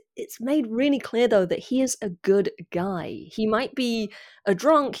made really clear though that he is a good guy. He might be a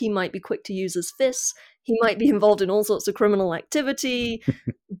drunk, he might be quick to use his fists, he might be involved in all sorts of criminal activity,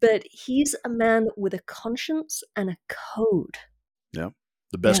 but he's a man with a conscience and a code. Yeah.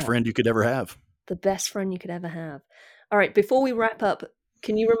 The best friend you could ever have. The best friend you could ever have. All right, before we wrap up,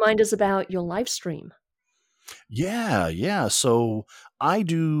 can you remind us about your live stream? Yeah. So I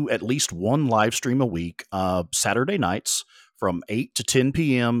do at least one live stream a week, Saturday nights from 8 to 10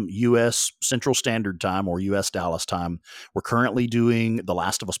 p.m. U.S. Central Standard Time or U.S. Dallas time. We're currently doing The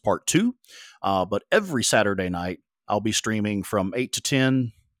Last of Us Part 2, but every Saturday night I'll be streaming from 8 to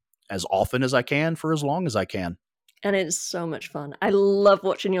 10 as often as I can for as long as I can. And it's so much fun. I love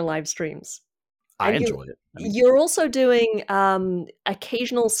watching your live streams. I enjoy it. You're also doing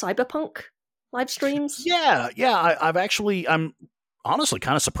occasional Cyberpunk live streams? Yeah. I'm honestly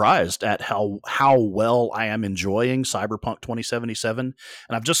kind of surprised at how well I am enjoying Cyberpunk 2077.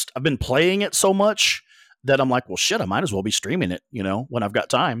 And I've been playing it so much that I'm like, well, shit, I might as well be streaming it, when I've got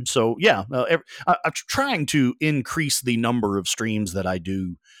time. So yeah, I'm trying to increase the number of streams that I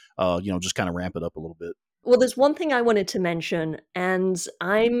do, just kind of ramp it up a little bit. Well, there's one thing I wanted to mention, and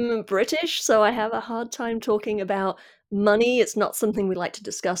I'm British, so I have a hard time talking about money. It's not something we like to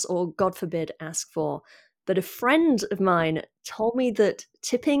discuss or, God forbid, ask for. But a friend of mine told me that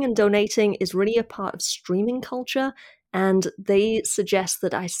tipping and donating is really a part of streaming culture, and they suggest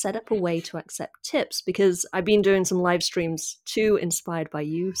that I set up a way to accept tips, because I've been doing some live streams too, inspired by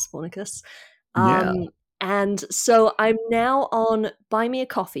you, Spornicus. And so I'm now on Buy Me a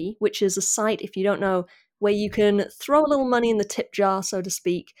Coffee, which is a site, if you don't know, where you can throw a little money in the tip jar, so to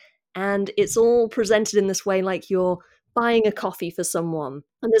speak, and it's all presented in this way like you're buying a coffee for someone.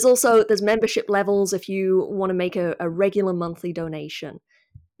 And there's membership levels if you want to make a regular monthly donation.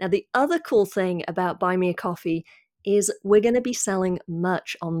 Now, the other cool thing about Buy Me a Coffee is we're going to be selling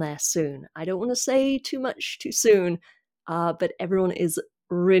merch on there soon. I don't want to say too much too soon, but everyone is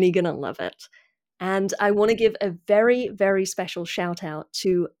really going to love it. And I want to give a very, very special shout out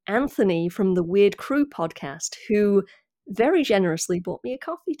to Anthony from the Weird Crew podcast, who very generously bought me a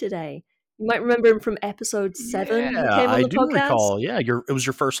coffee today. You might remember him from episode 7. Yeah, he came on I the do podcast. recall. Yeah, it was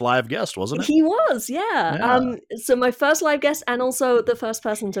your first live guest, wasn't it? He was, yeah. So my first live guest and also the first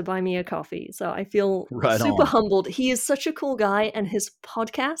person to buy me a coffee. So I feel super humbled. He is such a cool guy, and his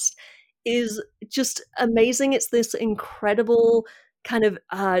podcast is just amazing. It's this incredible kind of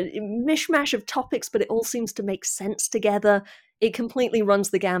mishmash of topics, but it all seems to make sense together. It completely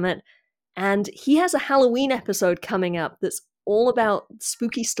runs the gamut. And he has a Halloween episode coming up that's all about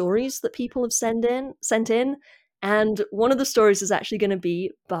spooky stories that people have sent in. And one of the stories is actually going to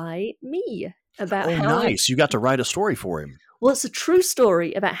be by me. About how nice. You got to write a story for him. Well, it's a true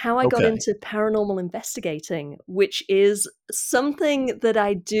story about how I got into paranormal investigating, which is something that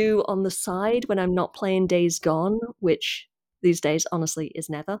I do on the side when I'm not playing Days Gone, which these days, honestly,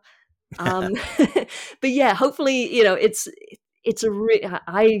 is never. But yeah, hopefully, it's a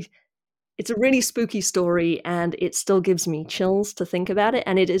really spooky story, and it still gives me chills to think about it.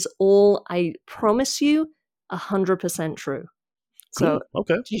 And it is all, I promise you, 100% true. Cool.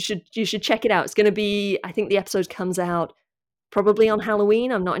 So you should check it out. It's going to be, I think the episode comes out probably on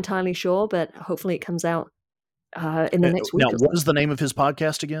Halloween. I'm not entirely sure, but hopefully it comes out in the next week. Now, what is the name of his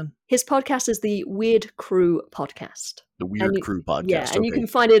podcast again? His podcast is the Weird Crew Podcast. The Weird Crew Podcast. Yeah, and you can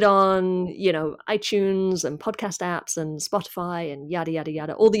find it on, iTunes and podcast apps and Spotify and yada, yada,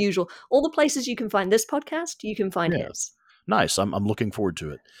 yada. All the usual. All the places you can find this podcast, you can find his. Nice. I'm looking forward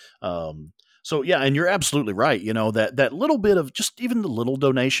to it. So yeah, and you're absolutely right. That little bit of just even the little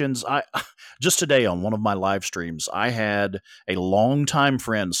donations. Just today on one of my live streams, I had a longtime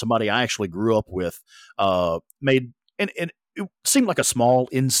friend, somebody I actually grew up with, made, and it seemed like a small,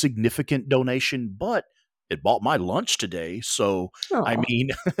 insignificant donation, but it bought my lunch today. So, I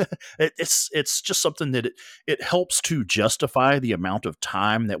mean, it's just something that it helps to justify the amount of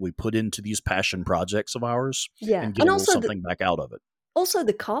time that we put into these passion projects of ours, and get also something back out of it. Also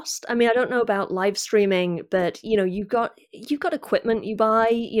the cost. I mean, I don't know about live streaming, but you've got equipment you buy,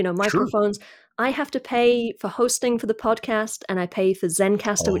 microphones. True. I have to pay for hosting for the podcast, and I pay for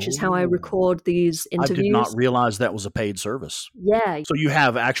Zencastr, which is how I record these interviews. I did not realize that was a paid service. Yeah. So you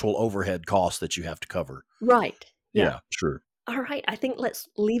have actual overhead costs that you have to cover. Right. Yeah, sure. All right, I think let's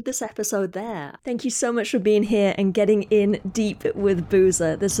leave this episode there. Thank you so much for being here and getting in deep with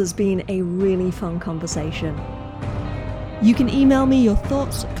Boozer. This has been a really fun conversation. You can email me your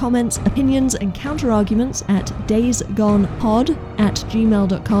thoughts, comments, opinions, and counter-arguments at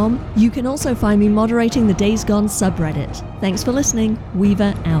daysgonepod@gmail.com. You can also find me moderating the Days Gone subreddit. Thanks for listening.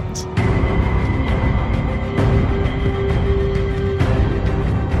 Weaver out.